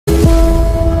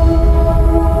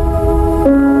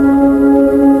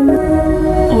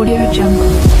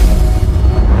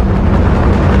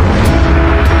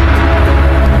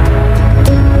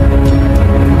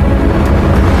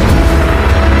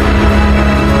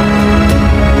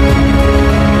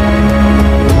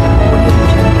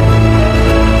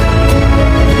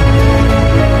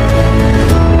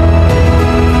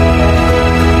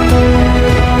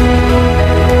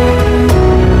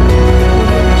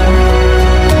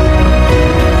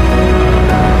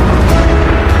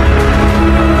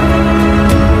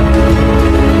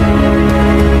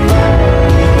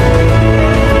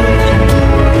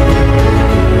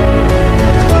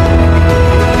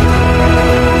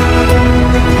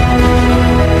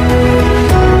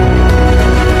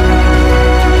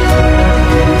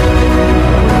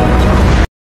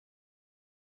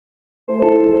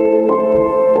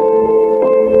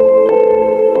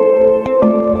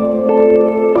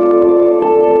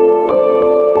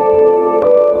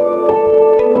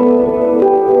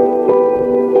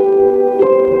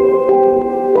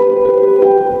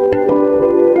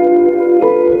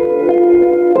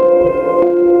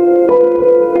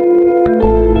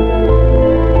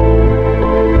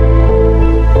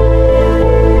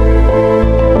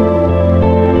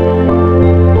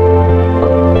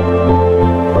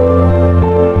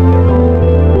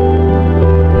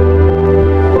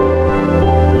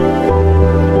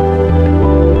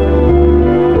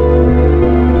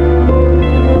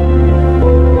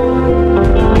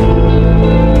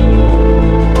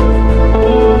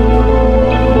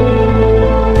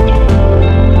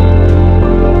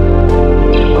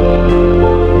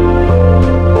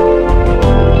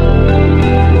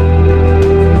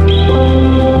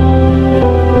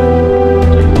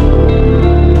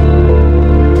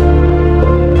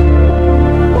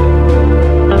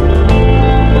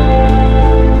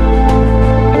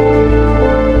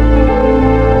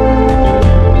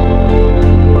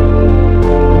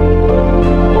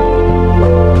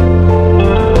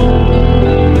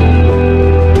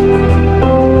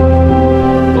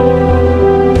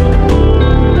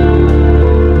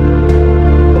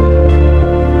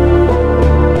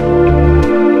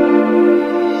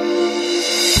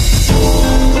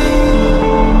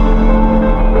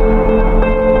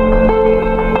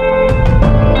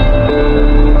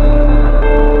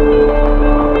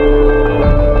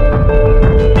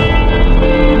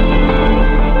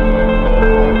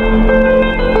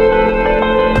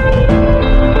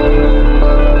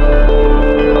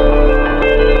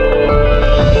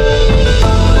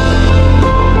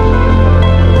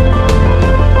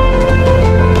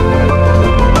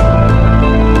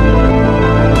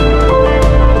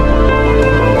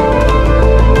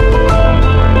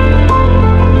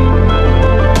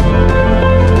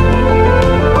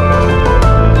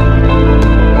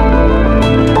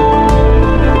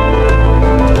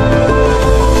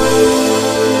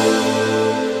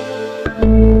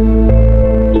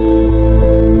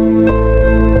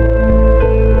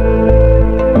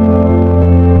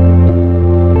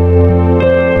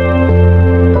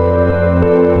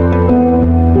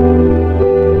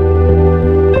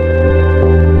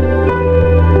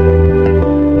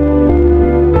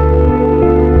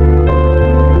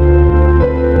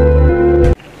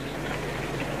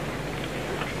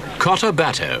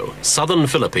Cotabato, southern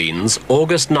Philippines,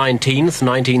 August 19,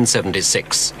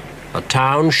 1976. A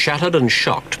town shattered and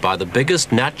shocked by the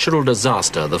biggest natural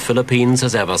disaster the Philippines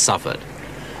has ever suffered.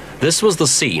 This was the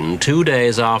scene 2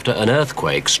 days after an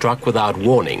earthquake struck without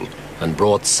warning and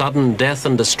brought sudden death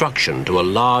and destruction to a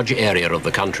large area of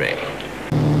the country.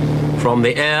 From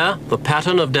the air, the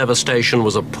pattern of devastation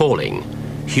was appalling.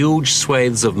 Huge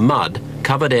swathes of mud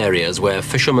covered areas where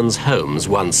fishermen's homes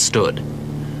once stood.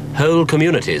 Whole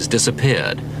communities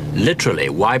disappeared, literally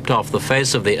wiped off the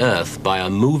face of the earth by a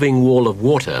moving wall of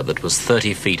water that was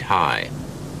 30 feet high.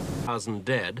 1,000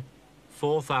 dead,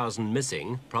 4,000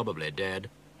 missing, probably dead,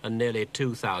 and nearly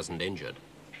 2,000 injured.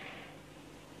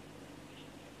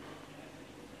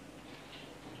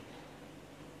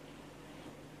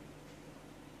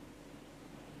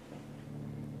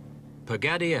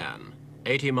 Pagadian,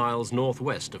 80 miles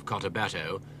northwest of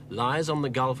Cotabato, lies on the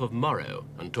Gulf of Moro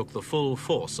and took the full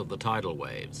force of the tidal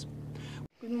waves.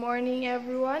 Good morning,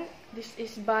 everyone. This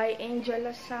is by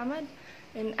Angela Samad,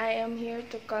 and I am here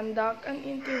to conduct an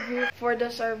interview for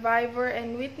the survivor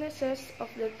and witnesses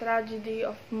of the tragedy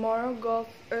of Moro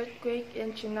Gulf earthquake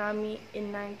and tsunami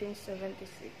in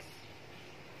 1976.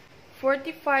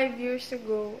 45 years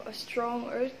ago, a strong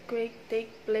earthquake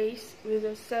took place with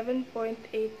a 7.8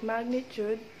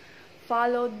 magnitude,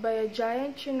 followed by a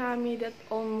giant tsunami that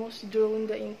almost drowned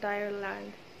the entire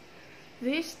land.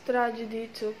 This tragedy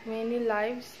took many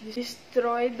lives,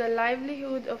 destroyed the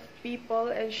livelihood of people,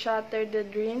 and shattered the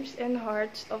dreams and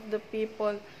hearts of the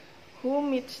people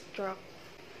whom it struck.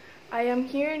 I am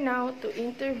here now to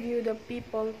interview the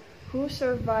people who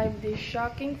survived this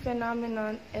shocking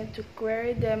phenomenon and to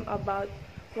query them about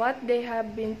what they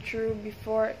have been through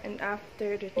before and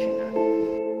after the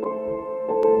tsunami.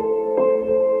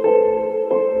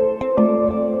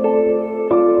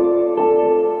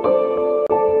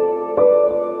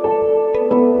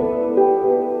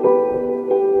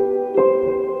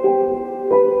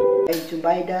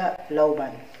 Zubaida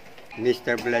Lauban.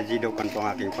 Mr. Blazido kan po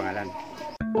ang aking pangalan.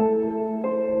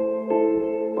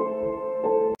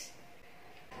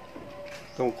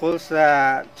 Tungkol sa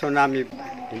tsunami,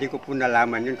 hindi ko po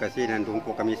nalaman yun kasi nandun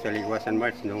po kami sa Ligwasan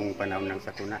March noong panahon ng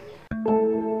sakuna.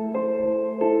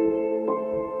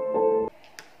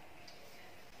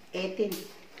 Eighteen.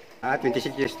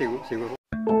 26 years siguro.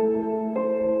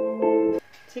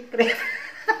 Secret.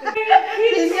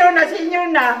 Senior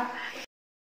na.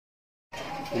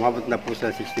 Umabot na po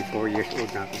sa 64 years old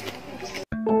na ako.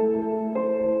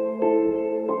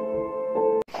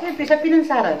 Siyempre, sa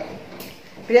Pinansaran.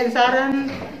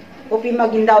 Pinansaran, Upi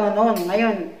Maguindanao noon.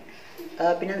 Ngayon,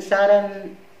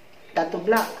 Pinansaran,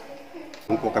 Tatubla.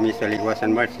 Doon po kami sa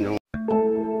Ligwasan March noong.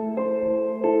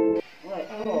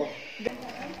 Oh.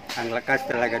 Ang lakas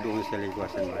talaga doon sa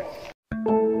Ligwasan March.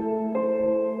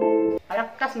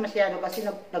 Alakas masyado kasi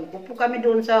nagpupo kami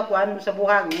doon sa sa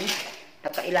buhangin.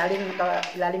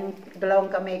 Nakailalim dalawang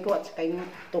kamay ko at saka yung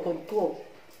tuhod ko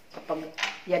kapag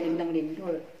yanig ng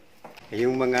lindol.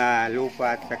 Yung mga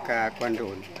lupa at saka kwan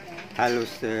doon, halos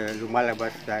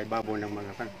lumalabas sa ibabaw ng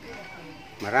mga kan.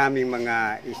 Maraming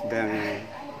mga isdang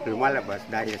lumalabas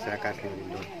dahil sa lakas ng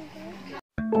lindol.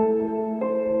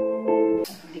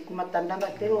 Hindi ko matanda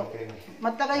ba, pero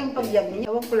matagal yung pagyag niya.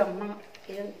 Ewan ko lang, mga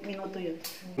ilang minuto yun.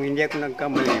 Kung hindi ako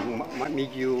nagkamali,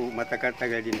 medyo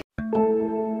matagal-tagal din.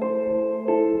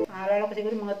 Naalala ko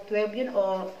siguro mga 12 yun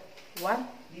o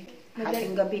 1,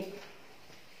 hating gabi.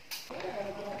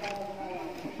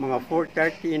 Mga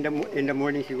 4:30 in the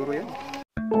morning siguro yan.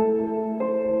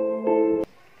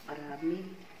 Marami.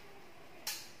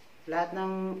 Lahat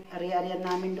ng ari-arian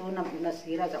namin doon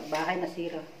nasira, sa bahay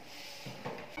nasira.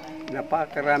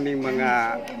 Napakaraming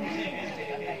mga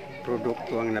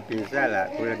produkto ang napinsala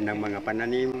tulad ng mga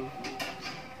pananim,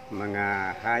 mga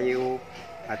hayop,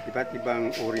 at iba't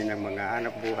ibang uri ng mga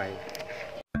hanap buhay.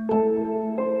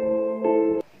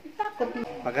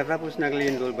 Pagkatapos ng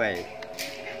lindol ba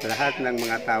lahat ng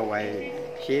mga tao ay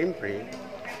siyempre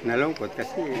nalungkot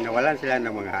kasi nawalan sila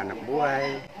ng mga hanap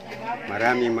buhay,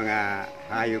 maraming mga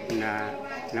hayop na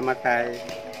namatay,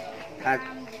 at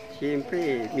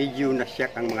siyempre medyo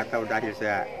nasyak ang mga tao dahil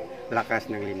sa lakas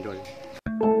ng lindol.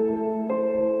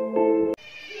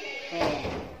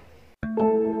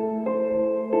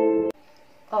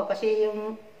 Oh, kasi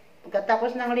yung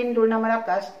pagkatapos ng lindol na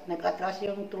malakas, nag-atras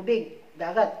yung tubig,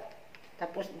 dagat.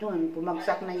 Tapos doon,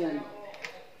 bumagsak na yun.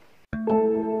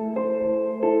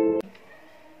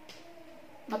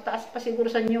 Mataas pa siguro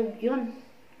sa nyug yun.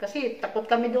 Kasi takot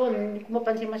kami doon, hindi ko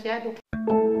mapansin masyado.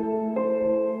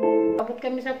 Abot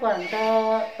kami sa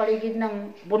paligid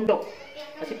ng bundok.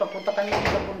 Kasi papunta kami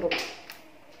sa bundok.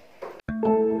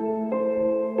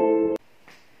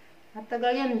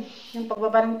 Matagal yan. Yung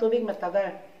pagbaba ng tubig,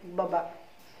 matagal. Pagbaba.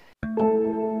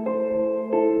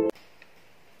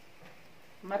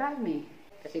 Marami.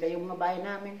 Kasi yung mga bahay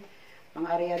namin, mga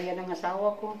ari-arian ng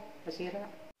asawa ko, nasira.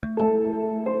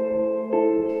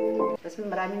 Tapos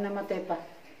maraming namatay pa.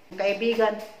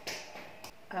 Kaibigan,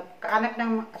 kaanak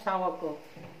ng asawa ko.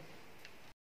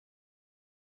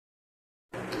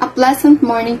 A pleasant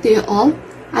morning to you all.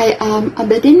 I am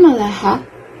Abedin Maleha,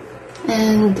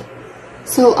 and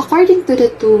so according to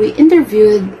the two we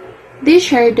interviewed, they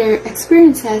shared their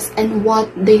experiences and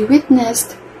what they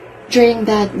witnessed during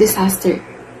that disaster.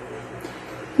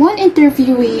 One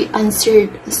interviewee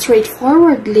answered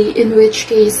straightforwardly, in which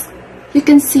case you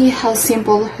can see how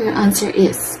simple her answer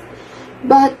is.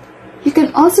 But you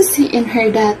can also see in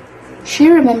her that she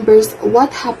remembers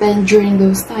what happened during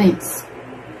those times.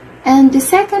 And the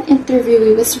second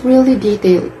interviewee was really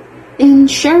detailed in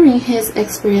sharing his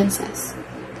experiences.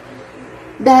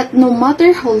 That no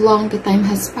matter how long the time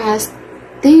has passed,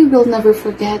 they will never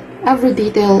forget every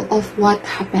detail of what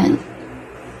happened.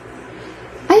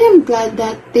 I am glad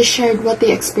that they shared what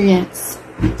they experienced.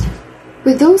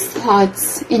 With those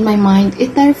thoughts in my mind,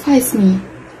 it terrifies me.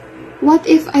 What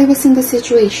if I was in the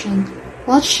situation?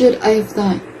 What should I have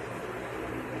done?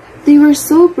 They were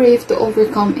so brave to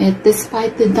overcome it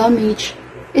despite the damage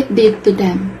it did to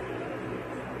them.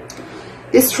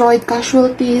 Destroyed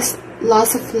casualties,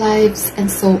 loss of lives, and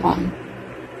so on.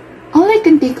 All I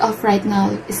can think of right now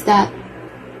is that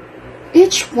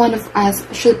each one of us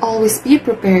should always be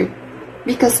prepared,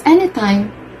 because anytime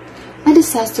a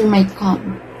disaster might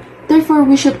come. Therefore,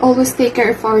 we should always take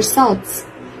care of ourselves,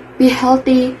 be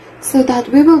healthy, so that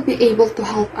we will be able to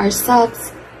help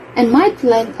ourselves and might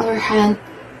lend our hand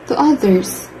to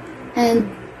others. And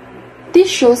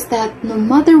this shows that no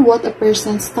matter what a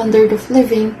person's standard of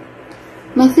living,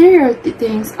 material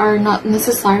things are not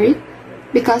necessary,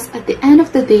 because at the end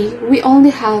of the day, we only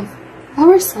have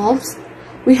ourselves.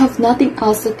 We have nothing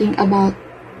else to think about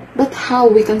but how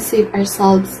we can save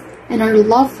ourselves and our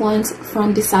loved ones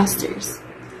from disasters.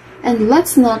 And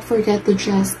let's not forget to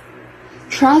just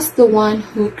trust the one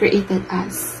who created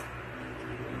us.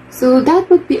 So that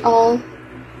would be all.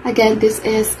 Again, this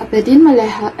is Abedin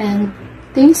Maleha, and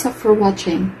thanks for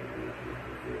watching.